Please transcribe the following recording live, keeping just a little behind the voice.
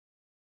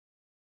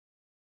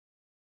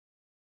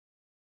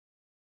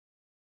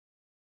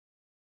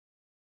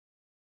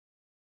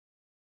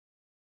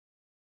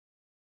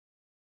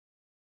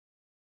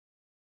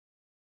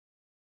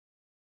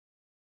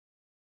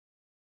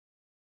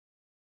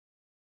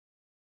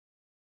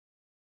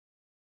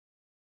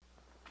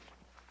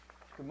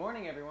Good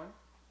morning, everyone.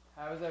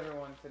 How's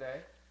everyone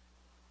today?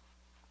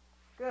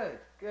 Good,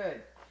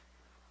 good.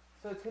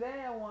 So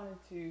today I wanted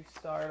to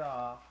start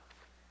off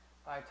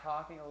by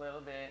talking a little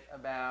bit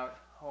about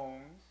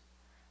homes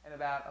and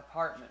about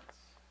apartments.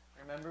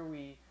 Remember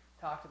we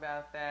talked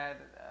about that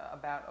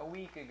about a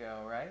week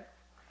ago, right?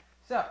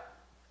 So,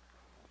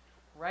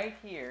 right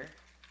here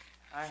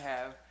I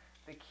have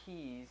the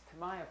keys to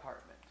my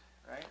apartment,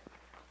 right?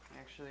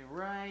 Actually,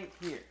 right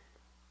here.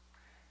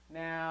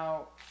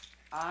 Now,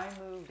 I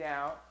moved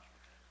out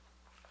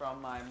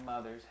from my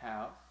mother's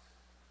house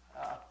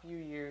a few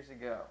years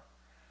ago.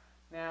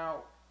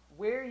 Now,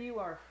 where you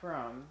are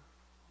from,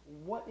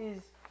 what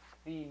is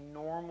the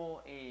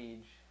normal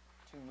age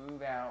to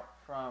move out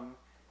from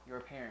your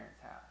parents'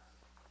 house?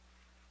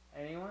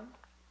 Anyone?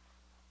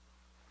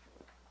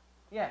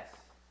 Yes.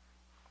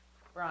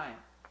 Brian.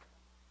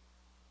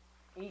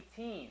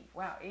 18.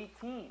 Wow,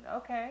 18.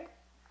 Okay.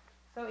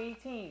 So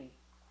 18.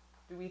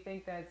 Do we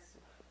think that's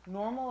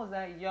normal? Is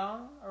that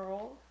young or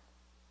old?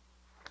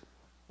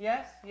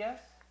 Yes, yes.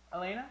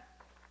 Elena?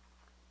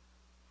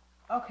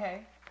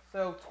 Okay.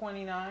 So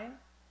 29.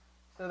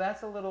 So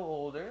that's a little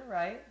older,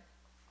 right?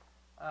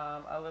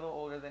 A little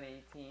older than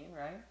 18,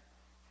 right?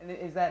 And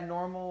is that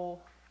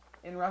normal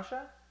in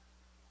Russia?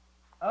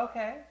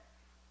 Okay.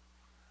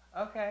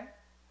 Okay.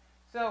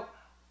 So,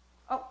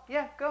 oh,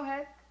 yeah, go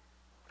ahead.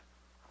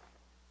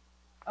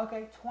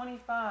 Okay,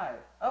 25.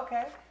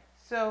 Okay.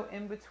 So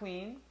in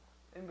between.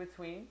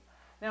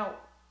 Now,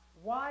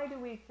 why do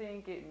we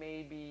think it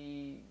may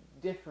be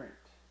different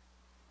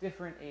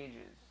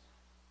ages?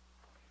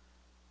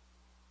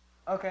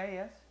 Okay,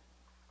 yes.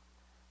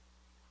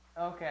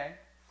 Okay.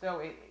 So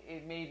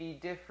it may be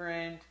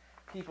different.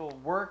 People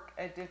work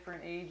at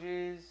different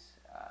ages.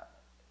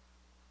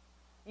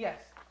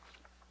 Yes.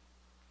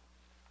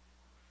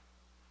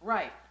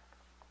 Right.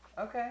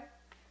 Okay.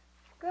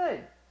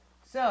 Good.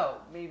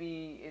 So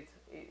maybe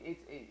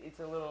it's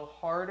a little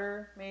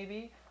harder,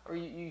 maybe, or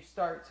you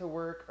start to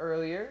work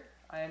earlier.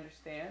 I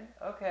understand.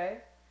 Okay.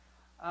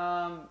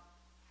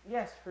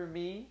 Yes, for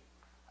me,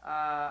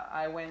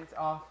 I went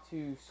off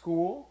to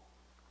school,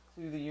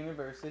 to the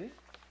university,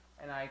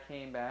 and I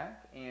came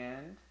back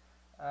and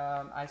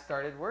I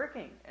started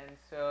working, and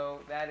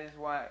so that is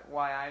why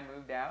I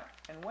moved out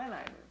and when I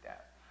moved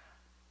out.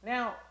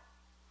 Now,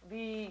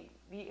 the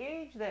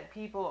age that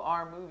people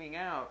are moving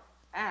out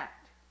at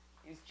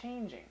is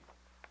changing.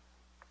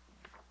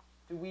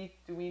 Do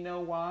we know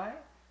why?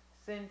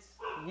 Since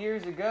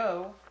years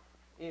ago,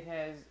 it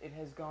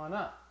has gone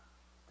up.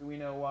 Do we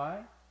know why?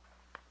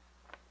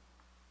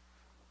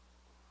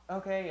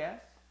 Okay,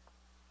 yes.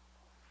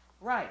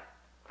 Right.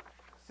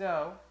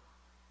 So,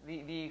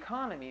 the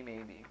economy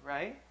maybe,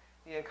 right?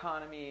 The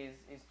economy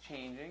is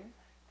changing.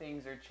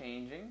 Things are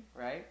changing,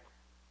 right?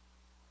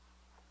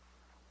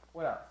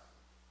 What else?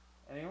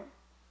 Anyone?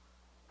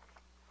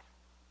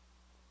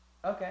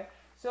 Okay.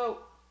 So,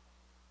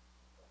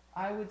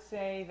 I would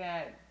say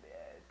that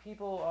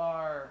people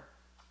are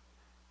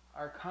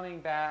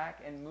coming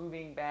back and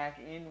moving back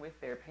in with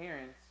their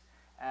parents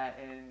at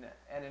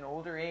an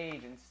older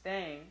age and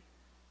staying,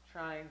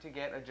 trying to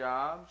get a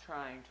job,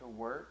 trying to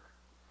work,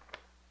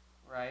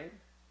 right?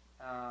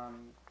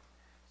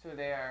 So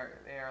they are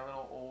a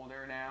little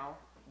older now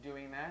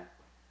doing that.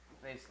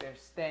 They are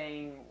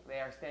staying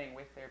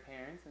with their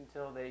parents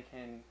until they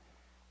can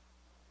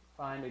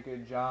find a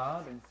good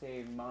job and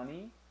save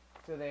money.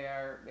 So they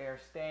are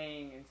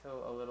staying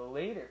until a little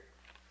later,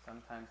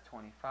 sometimes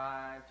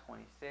 25,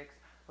 26,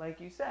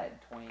 like you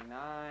said,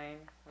 29,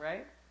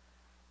 right?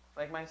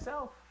 Like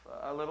myself,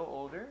 a little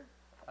older,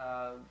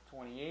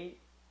 28.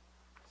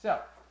 So,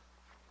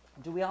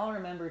 do we all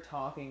remember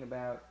talking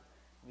about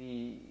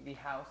the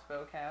house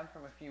vocab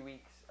from a few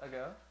weeks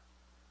ago?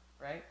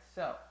 Right?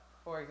 So,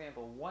 for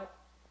example, what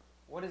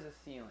is a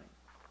ceiling?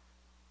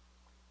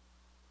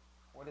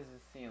 What is a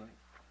ceiling?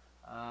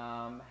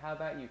 How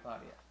about you,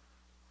 Claudia?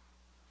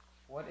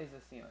 What is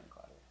a ceiling,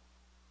 Claudia?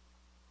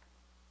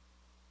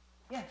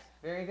 Yes,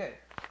 very good.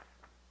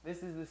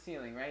 This is the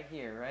ceiling right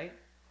here, right?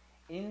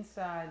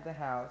 Inside the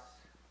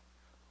house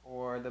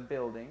or the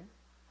building,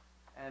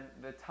 and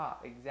the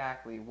top,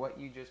 exactly what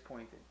you just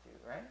pointed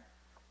to, right?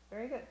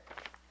 Very good.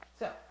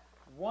 So,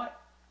 what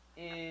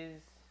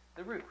is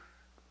the roof?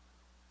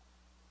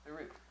 The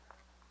roof.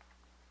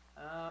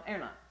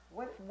 Ernan,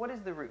 what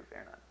is the roof,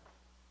 Ernan?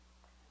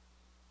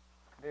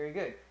 Very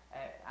good.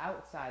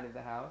 Outside of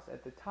the house,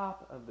 at the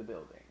top of the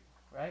building,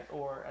 right?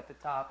 Or at the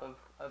top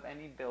of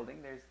any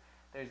building,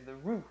 there's the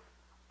roof,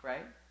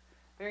 right?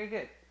 Very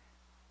good.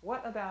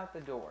 What about the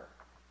door?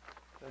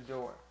 The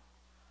door.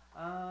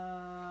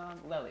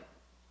 Lely.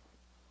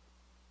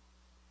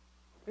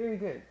 Very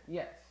good.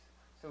 Yes.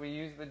 So we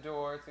use the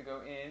door to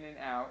go in and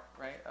out,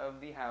 right, of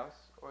the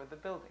house or the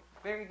building.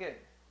 Very good.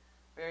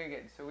 Very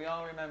good. So we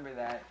all remember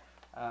that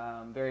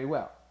very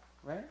well,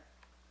 right?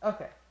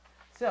 Okay.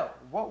 So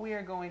what we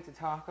are going to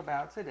talk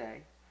about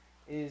today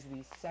is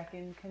the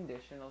second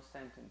conditional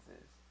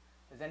sentences.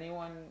 Does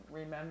anyone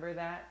remember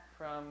that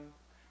from?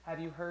 Have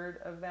you heard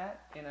of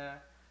that in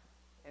a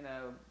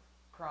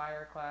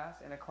prior class,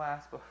 in a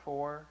class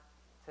before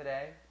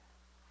today?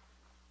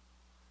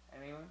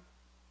 Anyone?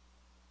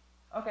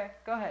 Okay,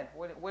 go ahead.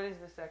 What is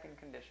the second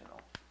conditional?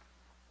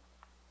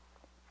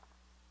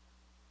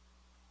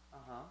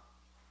 Uh-huh.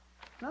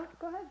 No,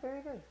 go ahead.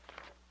 Very good.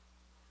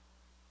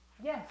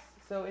 Yes,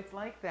 so it's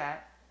like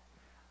that.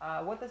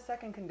 What the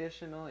second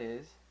conditional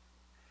is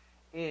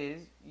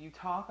you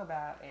talk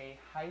about a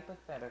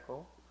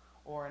hypothetical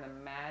or an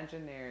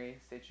imaginary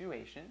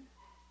situation,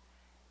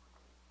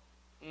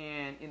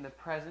 and in the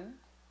present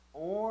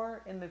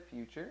or in the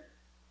future,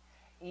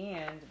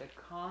 and the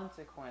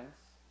consequence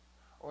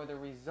or the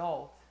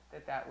result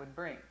that that would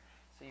bring.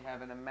 So you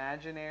have an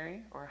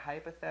imaginary or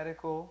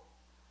hypothetical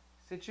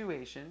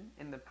situation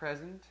in the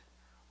present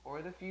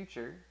or the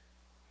future,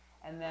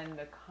 and then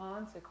the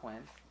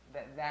consequence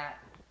that that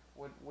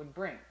would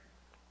bring.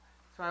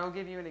 So I will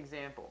give you an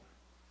example.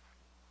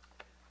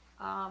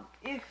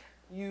 If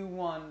you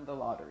won the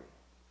lottery,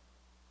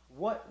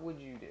 what would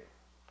you do?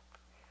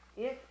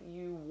 If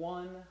you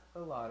won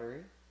the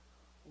lottery,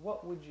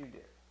 what would you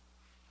do?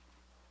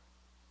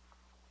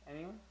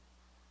 Anyone?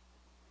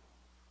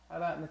 How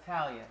about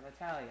Natalia?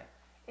 Natalia,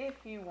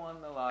 if you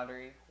won the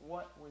lottery,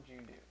 what would you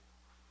do?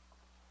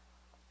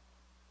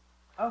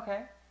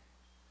 Okay,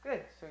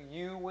 good. So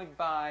you would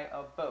buy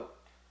a boat,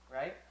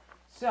 right?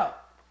 So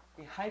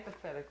the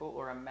hypothetical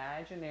or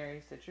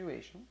imaginary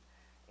situation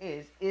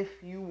is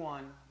if you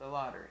won the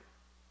lottery,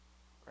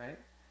 right?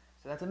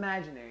 So that's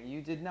imaginary.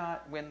 You did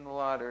not win the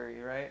lottery,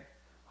 right?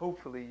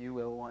 Hopefully you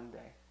will one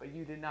day, but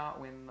you did not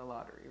win the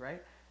lottery,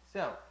 right?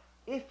 So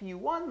if you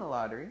won the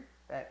lottery,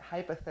 that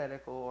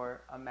hypothetical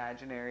or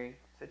imaginary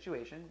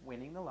situation,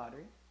 winning the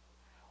lottery,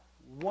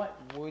 what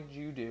would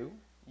you do?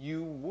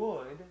 You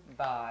would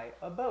buy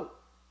a boat.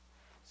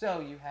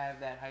 So you have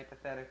that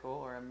hypothetical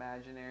or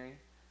imaginary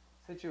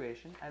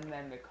situation, and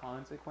then the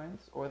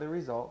consequence or the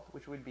result,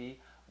 which would be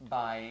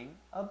buying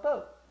a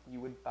boat. You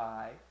would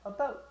buy a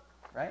boat,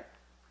 right?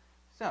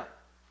 So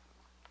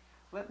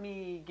let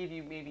me give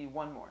you maybe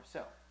one more.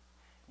 So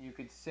you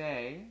could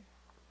say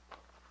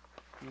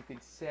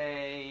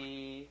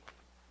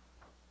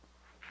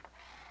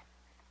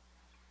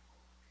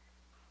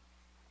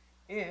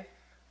if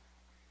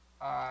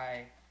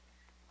I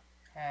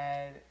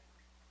had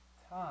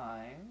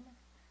time,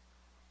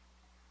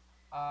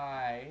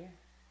 I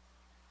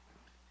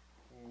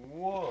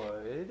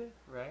would,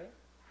 right,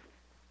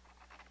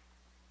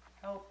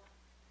 help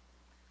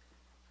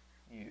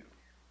you.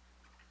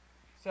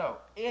 So,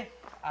 if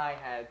I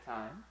had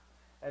time,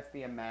 that's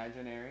the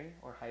imaginary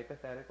or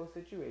hypothetical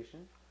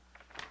situation,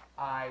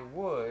 I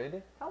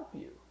would help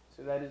you.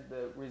 So that is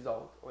the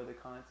result or the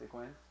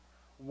consequence,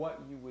 what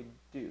you would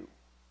do.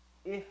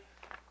 If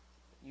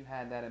you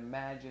had that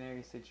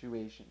imaginary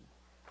situation,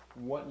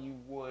 what you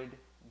would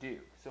do.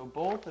 So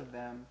both of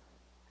them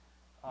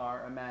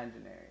are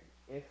imaginary.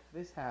 If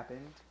this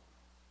happened,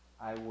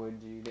 I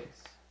would do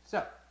this.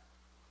 So,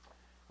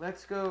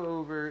 let's go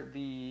over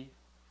the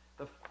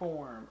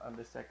form of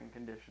the second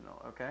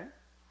conditional, okay?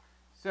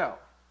 So,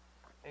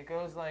 it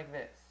goes like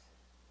this.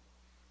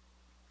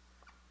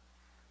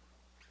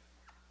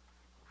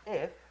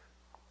 If,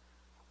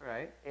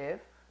 right,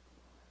 if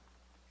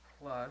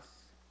plus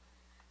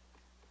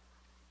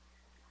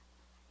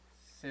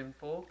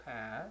simple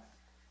past.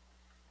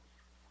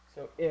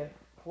 So if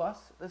plus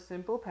the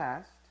simple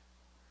past,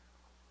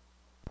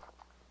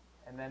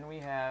 and then we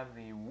have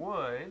the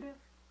would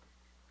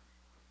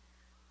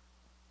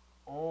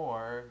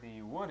or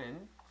the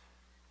wouldn't.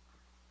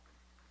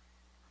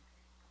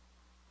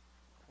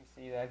 You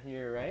see that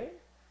here, right?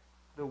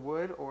 The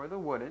would or the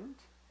wouldn't,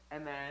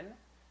 and then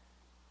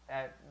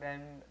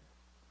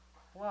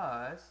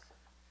plus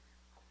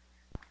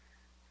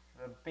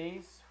the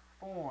base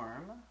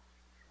form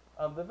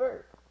of the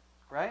verb,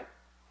 right?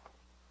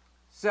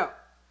 So,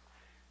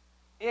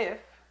 if,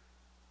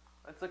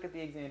 let's look at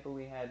the example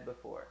we had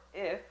before.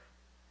 If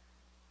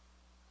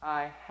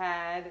I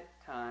had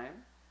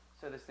time,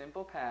 so the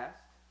simple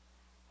past,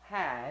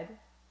 had,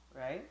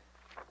 right?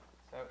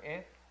 So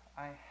if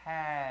I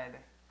had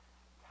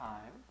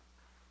time,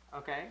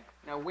 okay?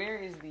 Now where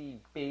is the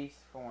base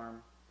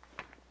form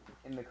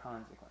in the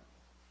consequence?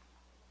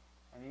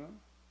 Anyone?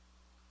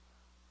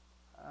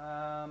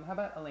 How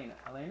about Elena?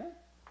 Elena?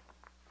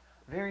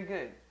 Very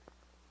good.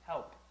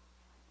 Help.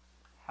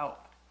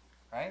 Help.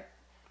 Right?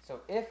 So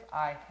if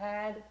I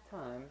had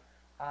time,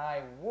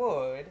 I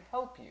would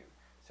help you.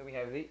 So we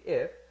have the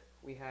if,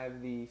 we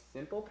have the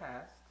simple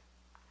past,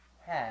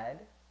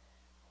 had,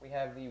 we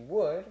have the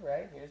would,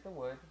 right? Here's the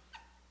would.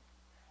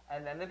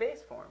 And then the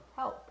base form,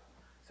 help.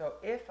 So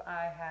if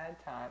I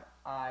had time,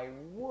 I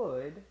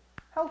would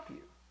help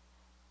you.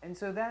 And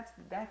so that's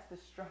the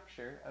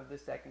structure of the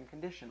second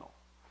conditional.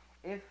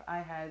 If I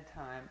had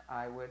time,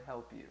 I would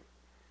help you.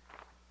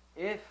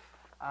 If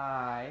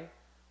I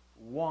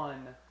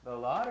won the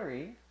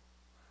lottery,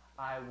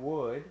 I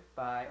would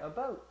buy a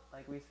boat,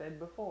 like we said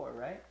before,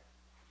 right?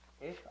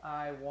 If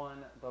I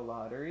won the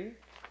lottery,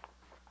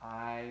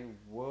 I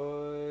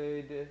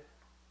would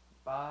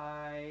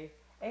buy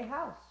a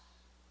house.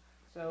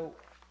 So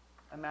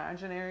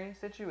imaginary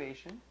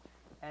situation,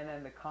 and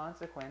then the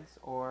consequence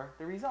or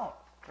the result,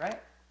 right?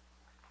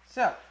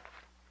 So,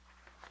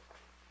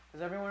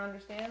 does everyone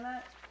understand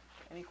that?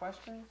 Any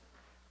questions?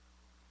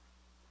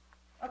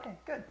 Okay,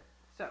 good.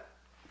 So,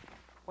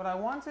 what I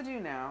want to do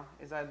now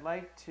is I'd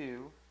like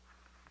to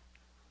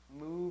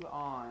move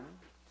on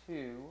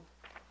to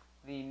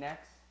the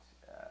next,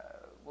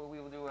 well, we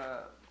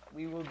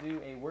will do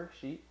a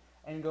worksheet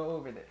and go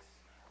over this.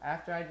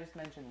 After I just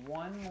mention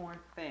one more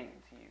thing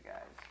to you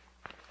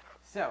guys.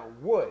 So,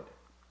 would,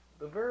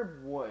 the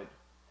verb would.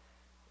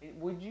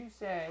 Would you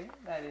say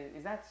that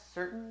is that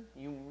certain?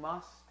 You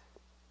must.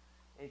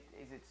 Is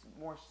it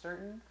more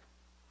certain?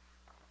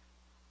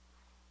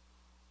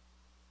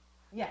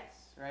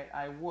 Yes, right?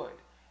 I would.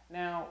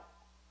 Now,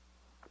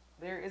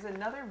 there is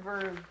another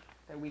verb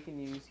that we can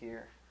use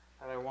here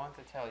that I want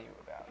to tell you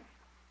about.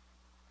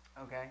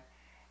 Okay?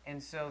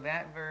 And so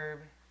that verb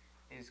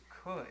is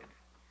could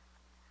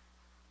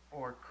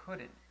or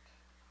couldn't.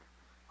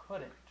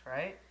 Couldn't,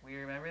 right? We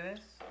remember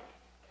this?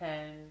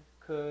 Can,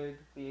 could,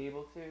 be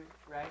able to,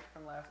 right,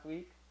 from last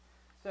week?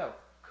 So,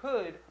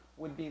 could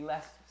would be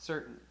less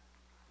certain.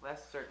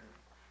 Less certain.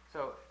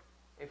 So,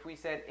 if we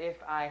said, if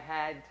I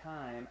had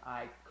time,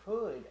 I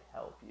could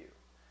help you.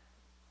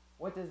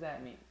 What does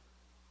that mean?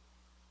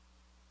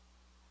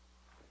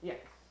 Yes,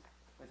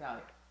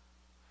 Natalia.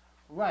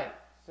 Right,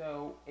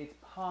 so it's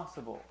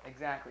possible.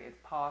 Exactly, it's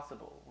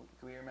possible.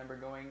 Do we remember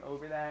going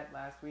over that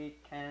last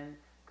week? Can,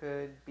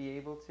 could, be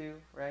able to,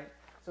 right?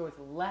 So it's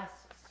less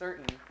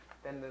certain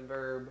than the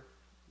verb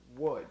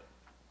would.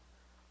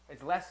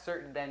 It's less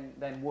certain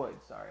than would,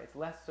 sorry. It's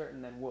less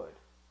certain than would,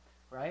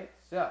 right?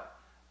 So,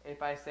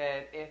 if I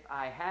said, if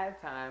I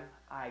had time,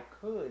 I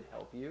could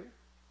help you,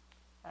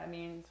 that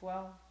means,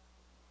 well,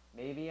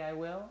 maybe I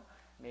will,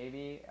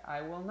 maybe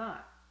I will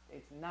not.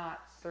 It's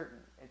not certain.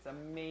 It's a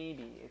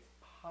maybe. It's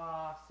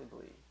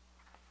possibly.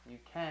 You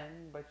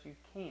can, but you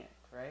can't,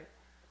 right?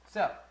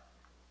 So,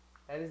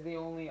 that is the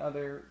only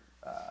other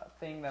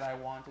thing that I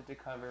wanted to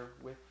cover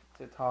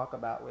to talk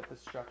about with the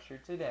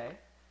structure today.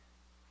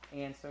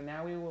 And so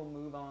now we will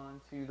move on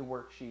to the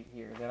worksheet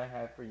here that I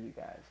have for you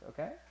guys,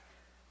 okay?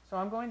 So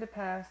I'm going to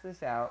pass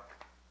this out,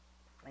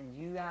 and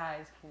you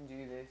guys can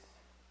do this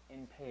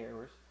in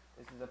pairs.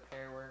 This is a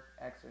pair work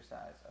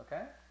exercise,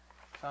 okay?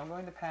 So I'm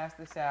going to pass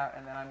this out,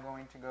 and then I'm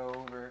going to go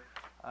over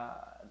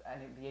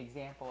the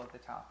example at the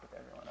top with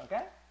everyone,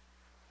 okay?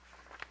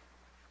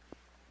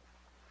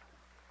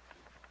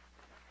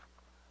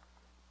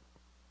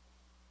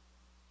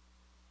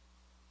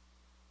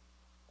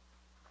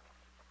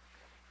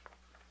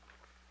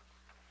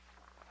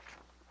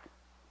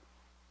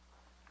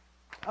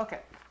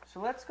 Okay,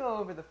 so let's go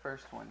over the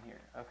first one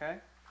here, okay?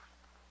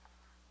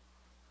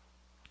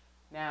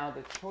 Now,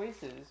 the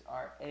choices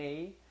are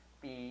A,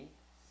 B,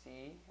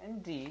 C,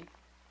 and D.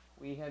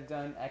 We have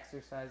done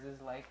exercises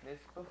like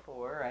this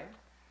before, right?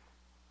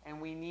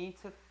 And we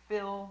need to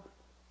fill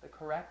the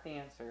correct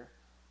answer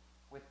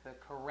with the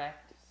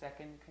correct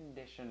second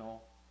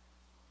conditional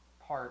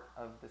part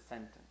of the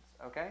sentence,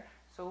 okay?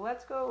 So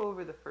let's go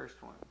over the first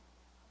one.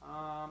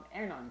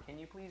 Ernan, can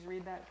you please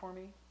read that for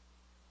me?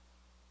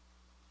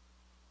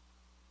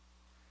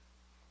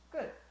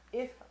 Good.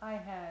 If I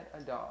had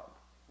a dog.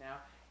 Now,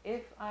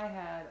 if I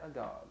had a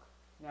dog.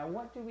 Now,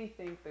 what do we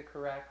think the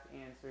correct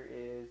answer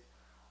is?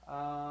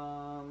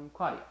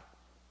 Claudia.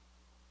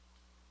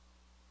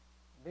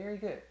 Very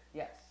good.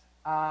 Yes.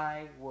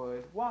 I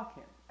would walk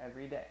him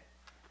every day.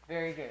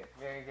 Very good.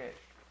 Very good.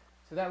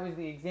 So that was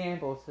the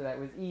example, so that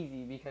was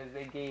easy because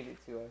they gave it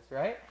to us,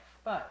 right?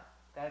 But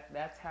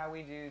that's how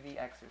we do the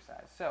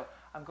exercise. So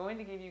I'm going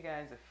to give you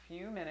guys a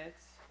few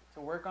minutes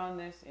to work on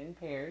this in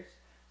pairs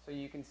so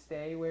you can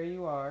stay where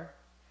you are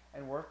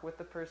and work with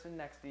the person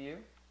next to you.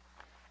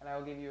 And I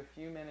will give you a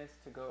few minutes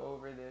to go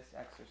over this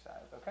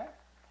exercise, okay?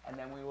 And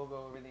then we will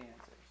go over the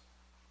answers.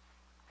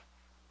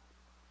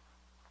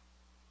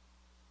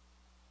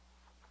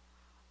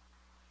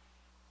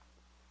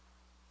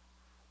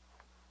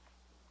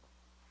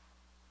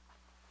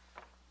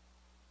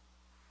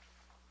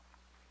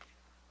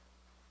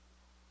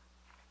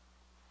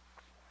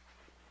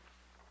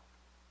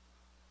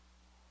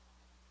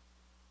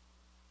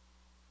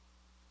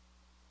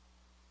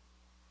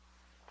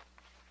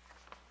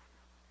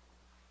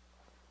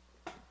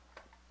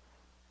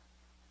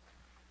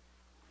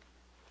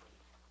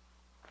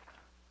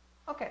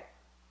 Okay,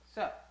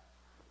 so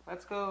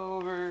let's go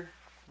over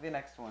the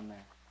next one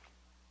there.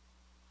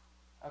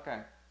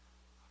 Okay.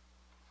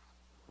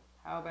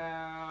 How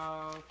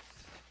about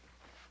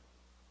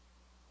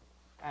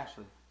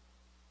Ashley?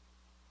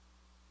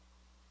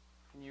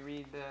 Can you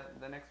read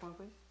the next one,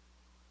 please?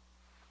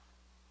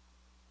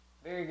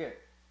 Very good.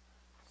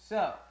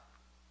 So,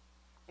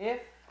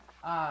 if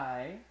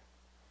I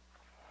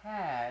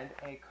had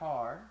a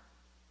car,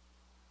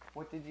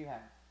 what did you have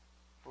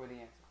for the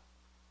answer?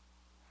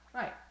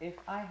 Right, if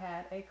I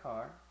had a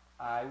car,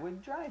 I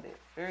would drive it.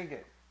 Very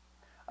good.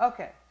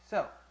 Okay,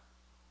 so,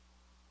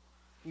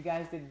 you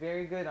guys did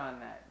very good on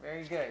that.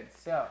 Very good.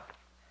 So,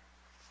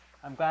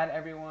 I'm glad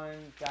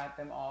everyone got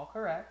them all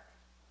correct.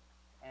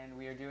 and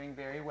we are doing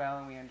very well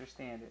and we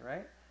understand it,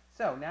 right?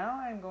 So now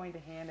I'm going to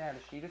hand out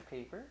a sheet of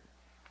paper,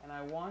 and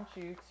I want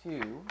you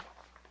to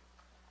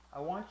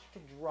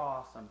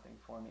draw something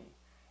for me.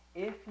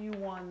 If you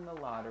won the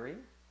lottery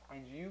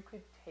and you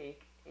could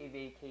take a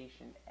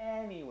vacation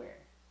anywhere,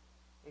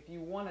 if you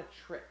won a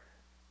trip,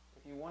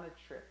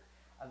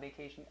 a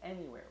vacation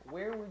anywhere,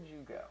 where would you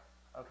go?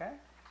 Okay?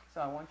 So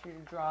I want you to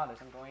draw this.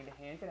 I'm going to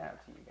hand it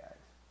out to you guys.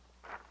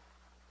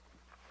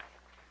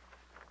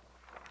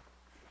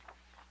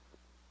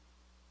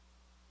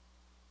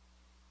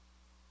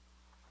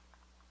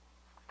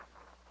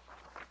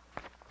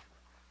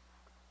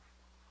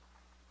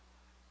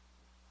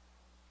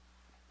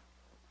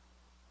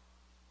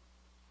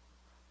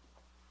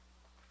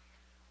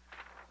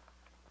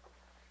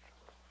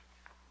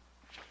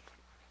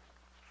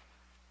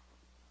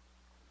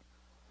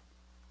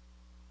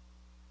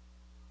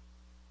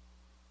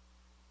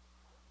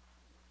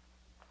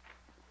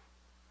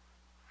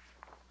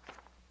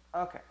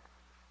 Okay.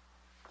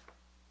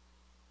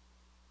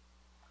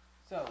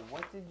 So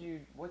what did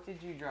you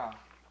draw?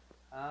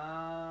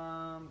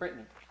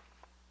 Brittany.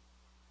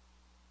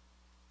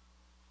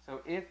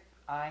 So if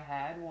I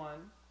had won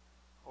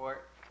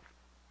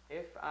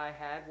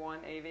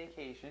a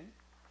vacation,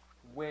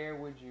 where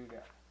would you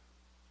go?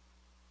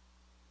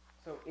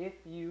 So if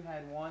you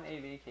had won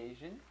a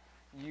vacation,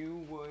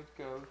 you would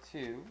go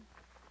to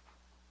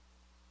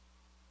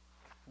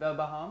the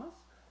Bahamas?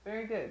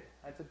 Very good.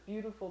 That's a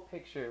beautiful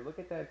picture. Look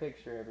at that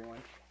picture, everyone.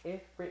 If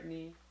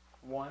Brittany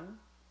won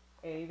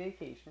a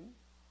vacation,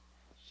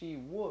 she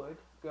would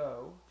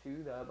go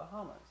to the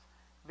Bahamas.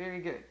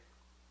 Very good.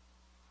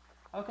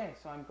 Okay,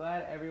 so I'm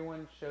glad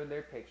everyone showed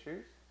their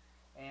pictures.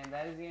 And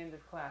that is the end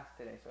of class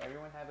today. So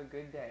everyone have a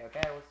good day.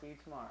 Okay, I will see you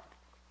tomorrow.